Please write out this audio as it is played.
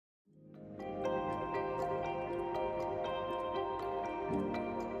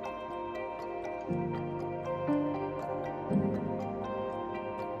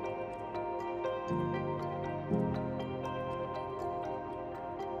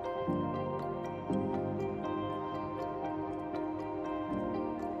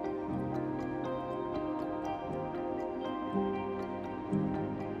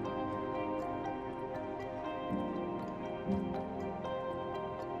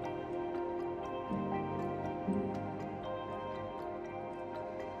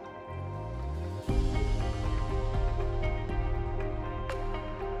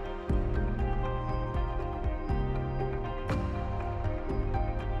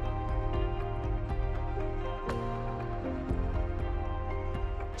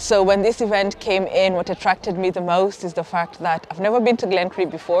So when this event came in, what attracted me the most is the fact that I've never been to Glencree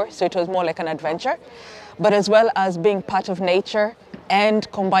before, so it was more like an adventure. But as well as being part of nature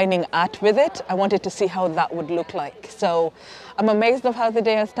and combining art with it, I wanted to see how that would look like. So I'm amazed of how the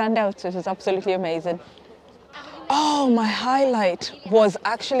day has turned out. It was absolutely amazing. Oh, my highlight was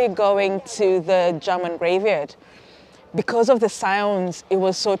actually going to the German graveyard. Because of the sounds, it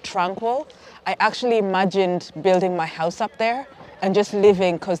was so tranquil. I actually imagined building my house up there and just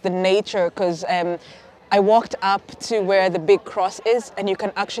living, because I walked up to where the big cross is, and you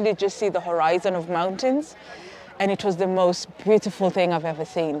can actually just see the horizon of mountains. And it was the most beautiful thing I've ever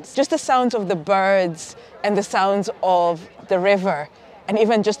seen. Just the sounds of the birds and the sounds of the river, and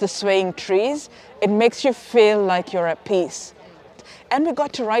even just the swaying trees, it makes you feel like you're at peace. And we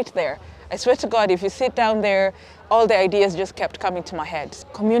got to write there. I swear to God, if you sit down there, all the ideas just kept coming to my head.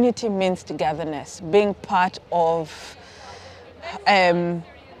 Community means togetherness, being part of,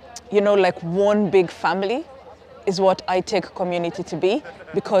 like one big family is what I take community to be,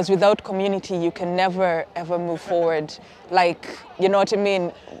 because without community, you can never, ever move forward. Like, you know what I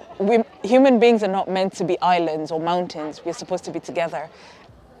mean? Human beings are not meant to be islands or mountains. We're supposed to be together.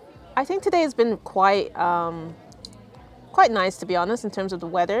 I think today has been quite nice, to be honest, in terms of the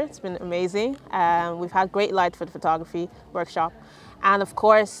weather. It's been amazing. We've had great light for the photography workshop. And of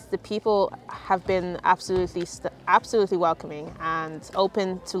course, the people have been absolutely welcoming and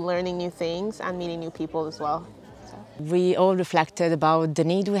open to learning new things and meeting new people as well. We all reflected about the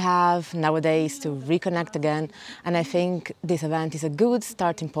need we have nowadays to reconnect again, and I think this event is a good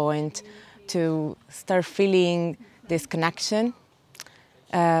starting point to start feeling this connection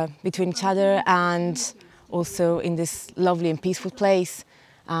between each other, and also in this lovely and peaceful place,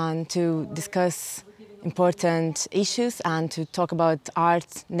 and to discuss important issues and to talk about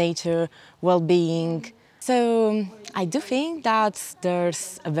art, nature, well-being. So I do think that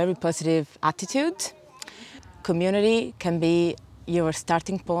there's a very positive attitude. Community can be your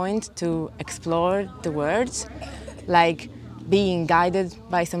starting point to explore the world, like being guided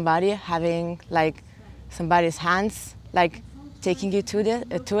by somebody, having like somebody's hands, like taking you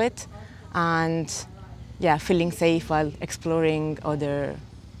to it, and yeah, feeling safe while exploring other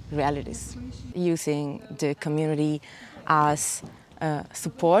realities. Using the community as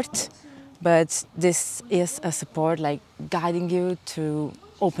support, but this is a support like guiding you to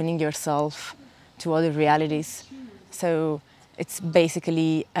opening yourself to other realities. So it's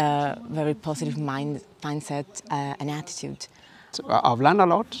basically a very positive mindset and attitude. So I've learned a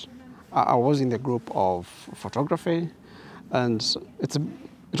lot. I was in the group of photography, and it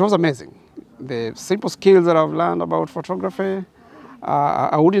was amazing. The simple skills that I've learned about photography,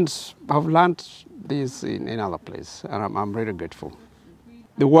 I wouldn't have learned this in any other place, and I'm really grateful.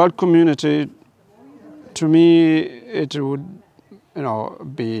 The world community, to me, it would,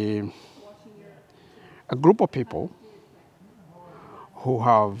 be a group of people who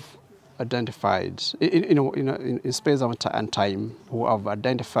have identified, in space and time, who have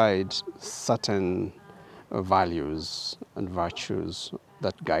identified certain values and virtues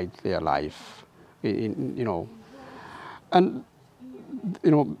that guide their life,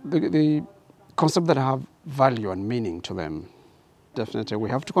 the concept that have value and meaning to them. Definitely, we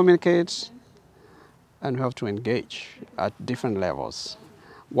have to communicate and we have to engage at different levels.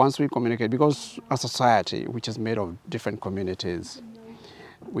 Once we communicate, because a society which is made of different communities,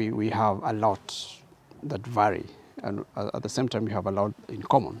 we have a lot that vary, and at the same time we have a lot in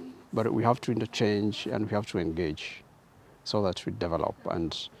common. But we have to interchange and we have to engage so that we develop,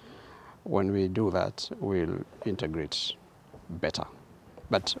 and when we do that, we'll integrate better.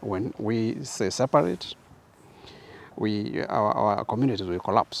 But when we stay separate, our communities will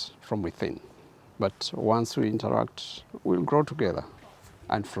collapse from within. But once we interact, we'll grow together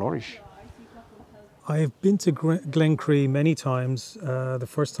and flourish. I've been to Glencree many times. The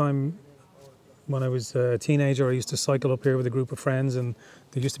first time when I was a teenager, I used to cycle up here with a group of friends, and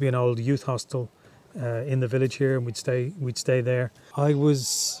there used to be an old youth hostel in the village here, and we'd stay there. I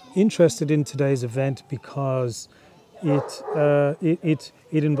was interested in today's event because it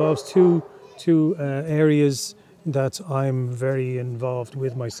involves two areas that I'm very involved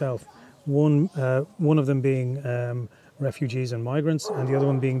with myself. One of them being refugees and migrants, and the other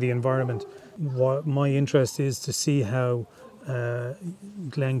one being the environment. What my interest is to see how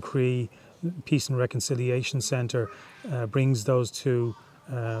Glencree Peace and Reconciliation Centre brings those two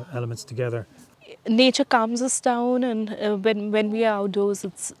elements together. Nature calms us down, and when we are outdoors,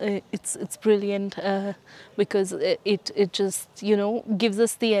 it's brilliant because it just gives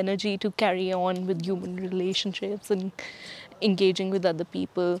us the energy to carry on with human relationships, and engaging with other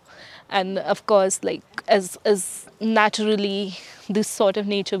people. And of course, like as naturally this sort of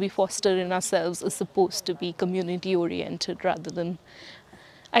nature we foster in ourselves is supposed to be community oriented rather than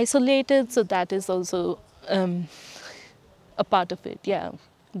isolated. So that is also a part of it, yeah,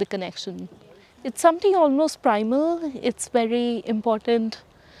 the connection. It's something almost primal. It's very important,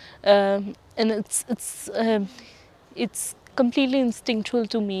 and it's completely instinctual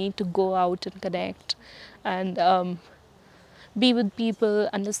to me to go out and connect and be with people,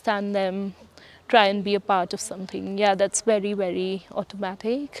 understand them, try and be a part of something. Yeah, that's very, very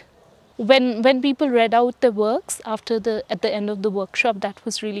automatic. When people read out their works at the end of the workshop, that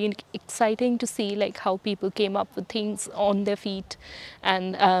was really exciting to see, like how people came up with things on their feet,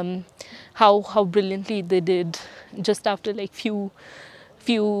 and how brilliantly they did just after like few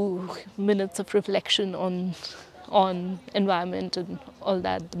minutes of reflection on environment and all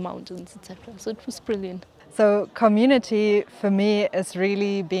that, the mountains, etc. So it was brilliant. So community for me is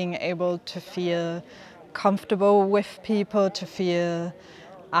really being able to feel comfortable with people, to feel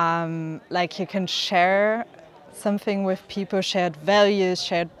like you can share something with people, shared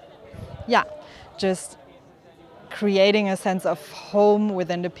values, just creating a sense of home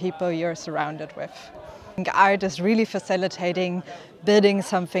within the people you're surrounded with. I think art is really facilitating building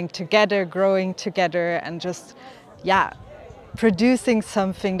something together, growing together, and just, producing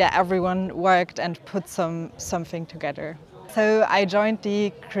something that everyone worked and put something together. So I joined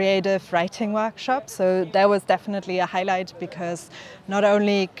the creative writing workshop, so that was definitely a highlight, because not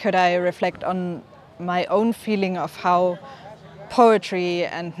only could I reflect on my own feeling of how poetry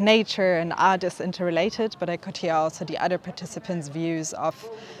and nature and art is interrelated, but I could hear also the other participants' views of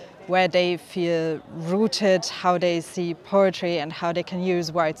where they feel rooted, how they see poetry and how they can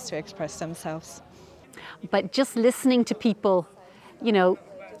use words to express themselves. But just listening to people,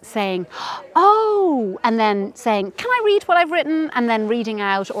 saying, oh, and then saying, can I read what I've written? And then reading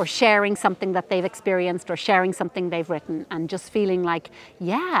out or sharing something that they've experienced or sharing something they've written, and just feeling like,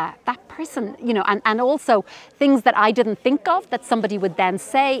 yeah, that person, and also things that I didn't think of that somebody would then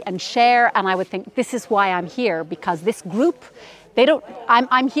say and share. And I would think, this is why I'm here, because this group,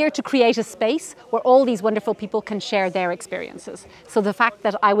 I'm here to create a space where all these wonderful people can share their experiences. So the fact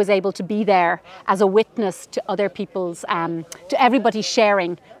that I was able to be there as a witness to other people's, to everybody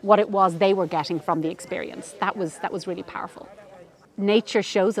sharing what it was they were getting from the experience, that was really powerful. Nature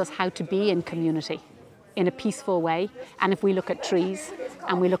shows us how to be in community in a peaceful way. And if we look at trees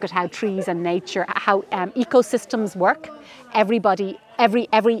and we look at how trees and nature, how ecosystems work, every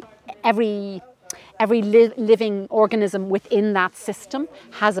living organism within that system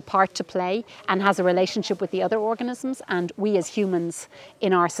has a part to play and has a relationship with the other organisms. And we as humans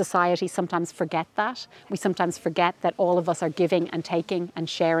in our society sometimes forget that. We sometimes forget that all of us are giving and taking and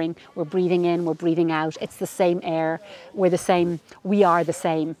sharing. We're breathing in, we're breathing out. It's the same air. We're the same. We are the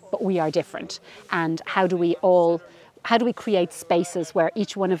same, but we are different. And how do we create spaces where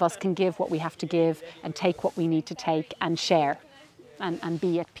each one of us can give what we have to give and take what we need to take and share and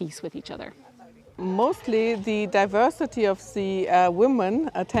be at peace with each other? Mostly the diversity of the women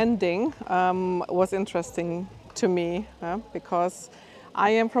attending was interesting to me, because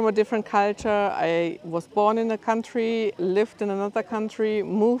I am from a different culture. I was born in a country, lived in another country,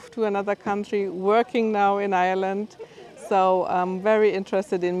 moved to another country, working now in Ireland. So I'm very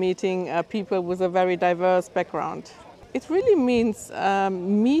interested in meeting people with a very diverse background. It really means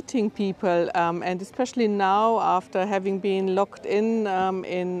meeting people, and especially now after having been locked in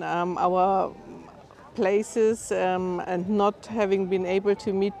our places and not having been able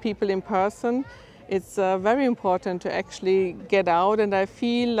to meet people in person, it's very important to actually get out, and I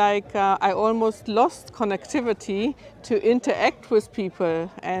feel like I almost lost connectivity to interact with people.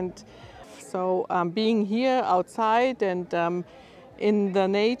 And so being here outside and in the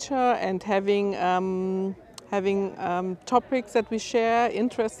nature and having topics that we share,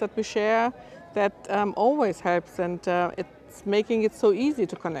 interests that we share, that always helps, and it's making it so easy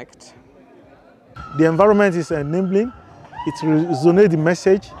to connect. The environment is enabling, it resonates the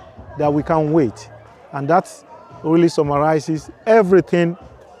message that we can't wait. And that really summarizes everything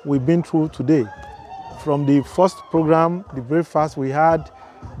we've been through today. From the first program, the breakfast we had,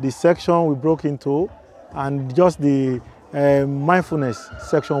 the section we broke into, and just the mindfulness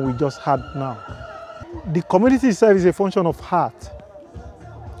section we just had now. The community itself is a function of heart.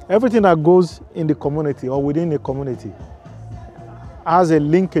 Everything that goes in the community or within a community has a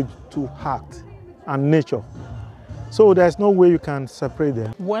linkage to heart and nature. So there's no way you can separate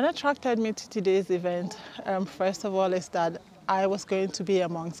them. What attracted me to today's event, first of all, is that I was going to be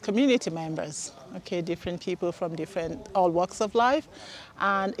amongst community members, okay, different people from all walks of life,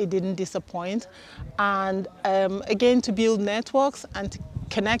 and it didn't disappoint. And again, to build networks and to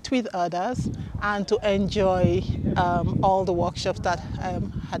connect with others and to enjoy all the workshops that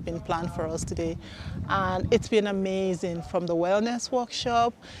had been planned for us today. And it's been amazing, from the wellness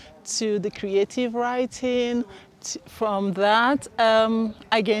workshop to the creative writing. From that,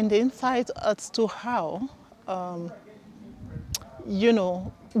 I gained insight as to how, you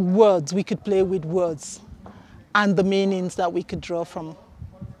know, we could play with words and the meanings that we could draw from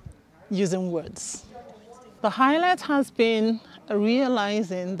using words. The highlight has been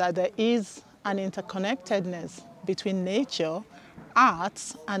realizing that there is an interconnectedness between nature,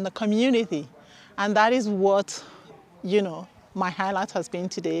 arts, and the community. And that is what, you know, my highlight has been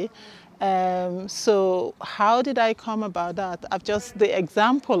today. So how did I come about that? I've just the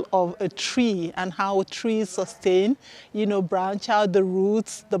example of a tree and how trees sustain, you know, branch out the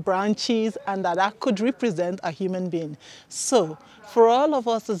roots, the branches, and that could represent a human being. So for all of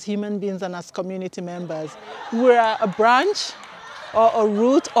us as human beings and as community members, we're a branch or a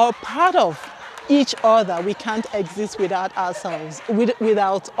root or part of each other. We can't exist without ourselves,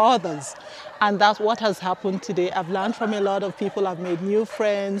 without others. And that's what has happened today. I've learned from a lot of people, I've made new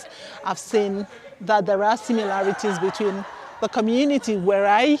friends, I've seen that there are similarities between the community where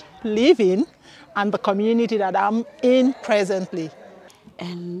I live in and the community that I'm in presently.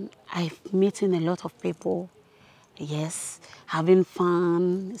 And I've meeting a lot of people, yes, having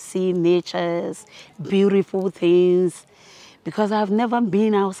fun, seeing natures, beautiful things, because I've never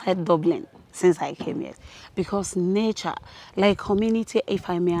been outside Dublin since I came here. Because nature, like community, if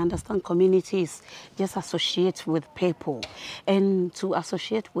I may understand, communities just associate with people. And to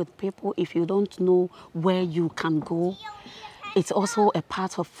associate with people, if you don't know where you can go, it's also a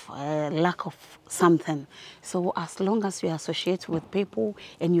part of lack of something. So as long as you associate with people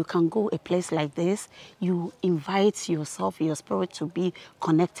and you can go a place like this, you invite yourself, your spirit to be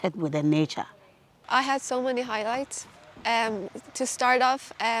connected with the nature. I had so many highlights. To start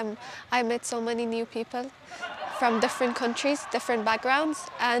off, I met so many new people from different countries, different backgrounds,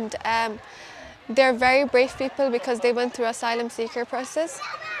 and they're very brave people because they went through asylum seeker process,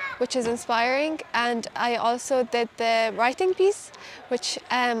 which is inspiring. And I also did the writing piece, which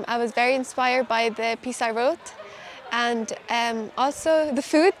I was very inspired by the piece I wrote. And also the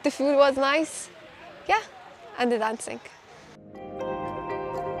food was nice, yeah, and the dancing.